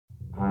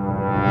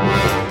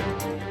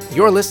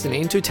You're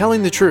listening to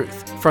Telling the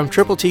Truth from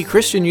Triple T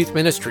Christian Youth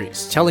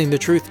Ministries, telling the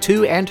truth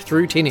to and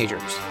through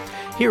teenagers.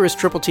 Here is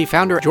Triple T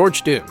founder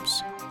George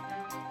Dooms.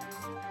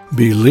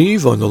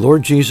 Believe on the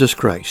Lord Jesus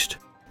Christ.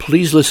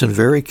 Please listen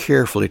very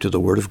carefully to the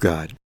Word of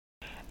God.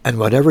 And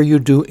whatever you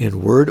do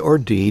in word or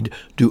deed,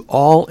 do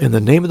all in the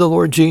name of the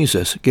Lord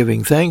Jesus,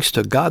 giving thanks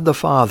to God the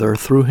Father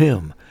through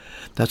Him.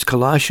 That's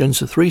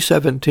Colossians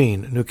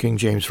 3:17, New King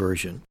James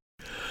Version.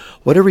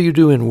 Whatever you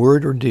do in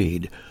word or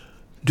deed,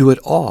 do it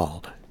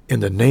all in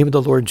the name of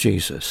the Lord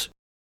Jesus.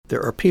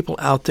 There are people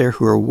out there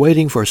who are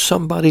waiting for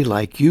somebody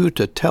like you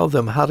to tell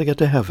them how to get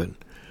to heaven.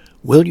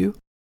 Will you?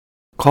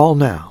 Call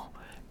now,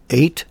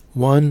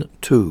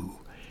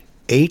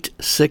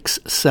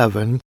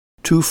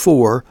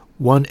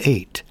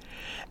 812-867-2418,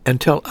 and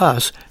tell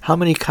us how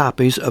many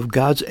copies of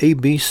God's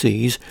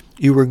ABCs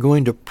you are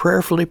going to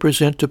prayerfully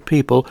present to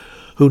people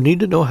who need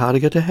to know how to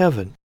get to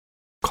heaven.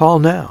 Call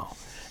now,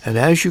 and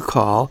as you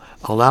call,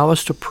 allow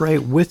us to pray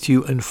with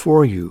you and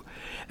for you,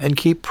 and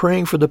keep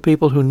praying for the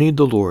people who need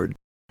the Lord,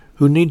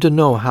 who need to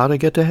know how to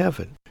get to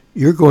heaven.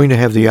 You're going to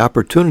have the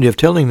opportunity of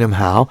telling them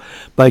how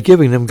by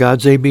giving them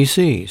God's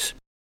ABCs.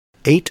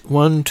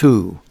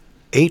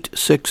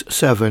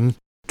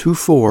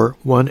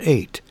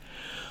 812-867-2418.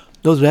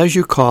 Know that as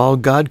you call,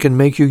 God can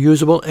make you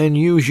usable and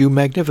use you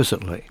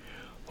magnificently.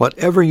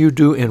 Whatever you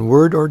do in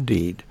word or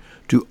deed,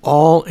 do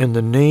all in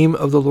the name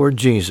of the Lord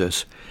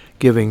Jesus,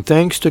 giving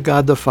thanks to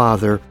God the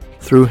Father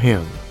through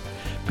Him.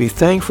 Be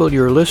thankful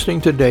you're listening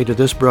today to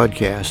this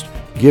broadcast,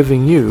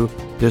 giving you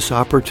this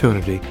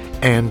opportunity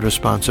and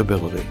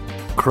responsibility.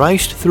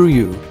 Christ through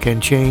you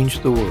can change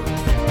the world.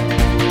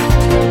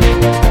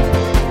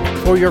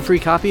 For your free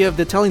copy of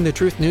the Telling the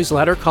Truth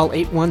newsletter, call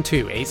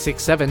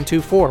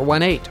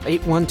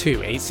 812-867-2418,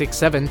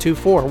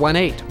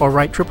 812-867-2418, or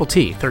write Triple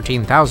T,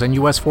 13,000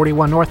 U.S.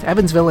 41 North,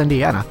 Evansville,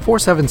 Indiana,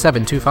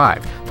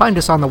 47725. Find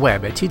us on the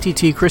web at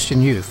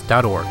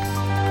tttchristianyouth.org.